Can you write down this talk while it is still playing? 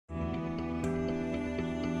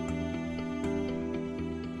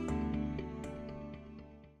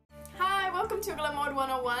Welcome to Glam Mode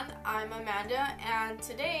 101. I'm Amanda, and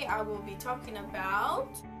today I will be talking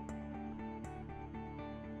about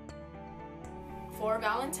for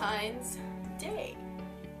Valentine's Day.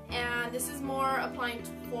 And this is more applying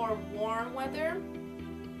for warm weather.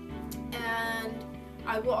 And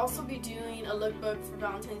I will also be doing a lookbook for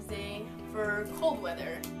Valentine's Day for cold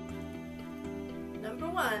weather. Number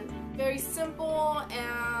one, very simple,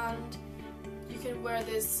 and you can wear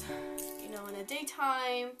this, you know, in the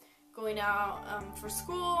daytime, going out for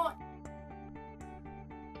school.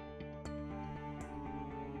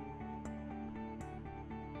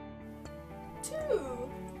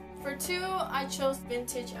 For two, I chose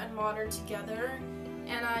vintage and modern together,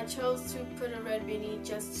 and I chose to put a red beanie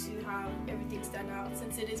just to have everything stand out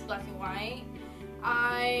since it is black and white.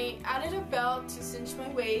 I added a belt to cinch my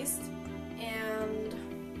waist, and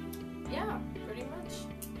yeah, pretty much.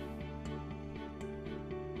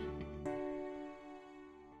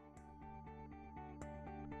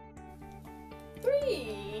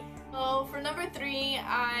 So for number three,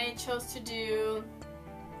 I chose to do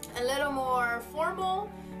a little more formal,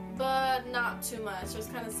 but not too much.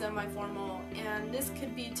 Just kind of semi-formal, and this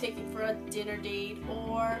could be taken for a dinner date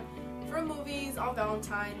or for movies on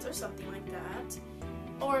Valentine's or something like that.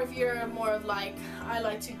 Or if you're more of like, I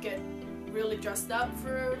like to get really dressed up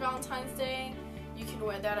for Valentine's Day, you can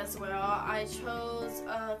wear that as well. I chose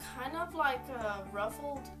kind of like a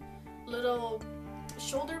ruffled little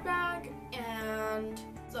shoulder bag and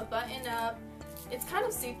a button up. It's kind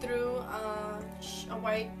of see-through, a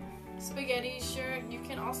white spaghetti shirt. You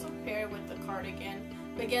can also pair it with the cardigan.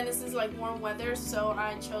 But again, this is like warm weather, so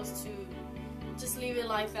I chose to just leave it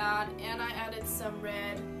like that. And I added some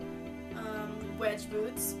red wedge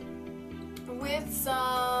boots with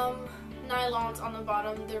some nylons on the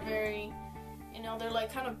bottom. They're very, you know, they're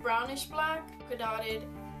like kind of brownish black, polka dotted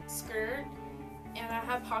skirt, and I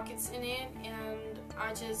have pockets in it, and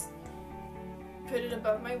I just put it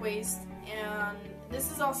above my waist. And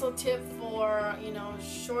this is also a tip for, you know,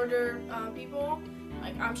 shorter people.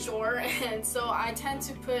 Like, I'm short, and so I tend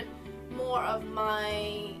to put more of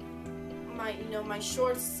my you know, my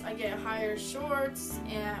shorts. I get higher shorts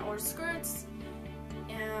and or skirts,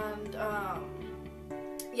 and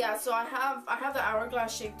yeah. So I have the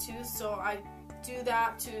hourglass shape too. So I do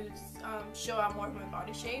that to show out more of my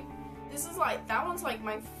body shape. This is like, that one's like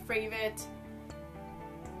my favorite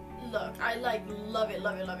look. I like love it,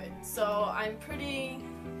 love it, love it. So I'm pretty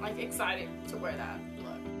like excited to wear that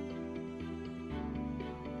look.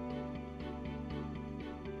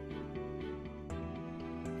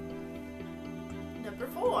 Number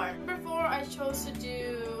four, I chose to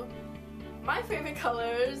do my favorite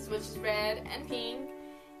colors, which is red and pink.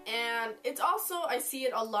 And it's also, I see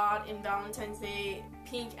it a lot in Valentine's Day,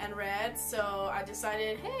 pink and red. So I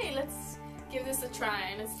decided, hey, let's give this a try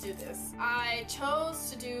and let's do this. I chose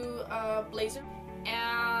to do a blazer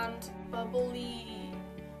and bubbly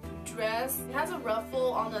dress. It has a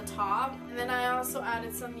ruffle on the top, and then I also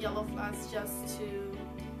added some yellow flats just to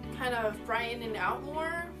kind of brighten it out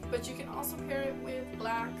more. But you can also pair it with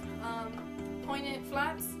black pointed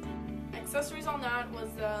flats. Accessories on that was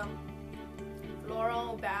the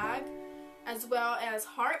floral bag, as well as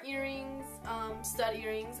heart earrings, stud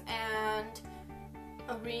earrings, and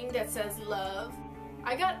a ring that says love.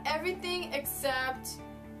 I got everything except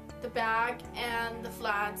the bag and the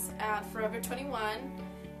flats at Forever 21,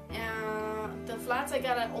 and the flats I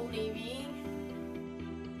got at Old Navy.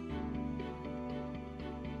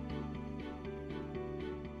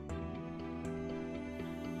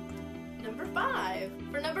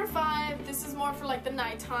 For number five, this is more for like the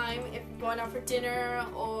nighttime, if you're going out for dinner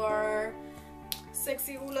or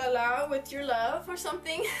sexy ooh la la with your love or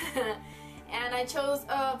something. And I chose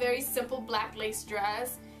a very simple black lace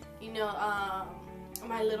dress, you know,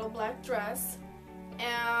 my little black dress,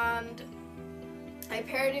 and I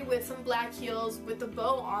paired it with some black heels with a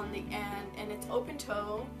bow on the end, and it's open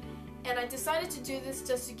toe. And I decided to do this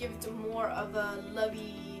just to give it more of a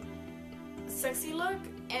lovey, sexy look,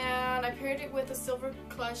 and I paired it with a silver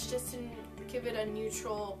clutch just to give it a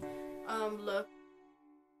neutral look.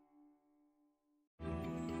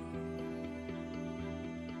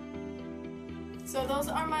 So those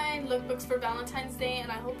are my lookbooks for Valentine's Day, and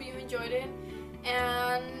I hope you enjoyed it,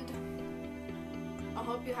 and I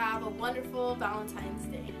hope you have a wonderful Valentine's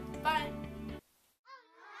Day. Bye!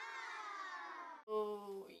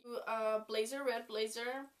 So, blazer, red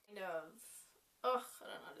blazer, kind of, ugh, I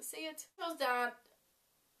don't know how to say it. I chose that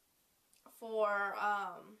for,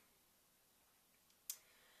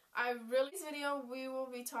 this video we will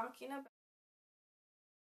be talking about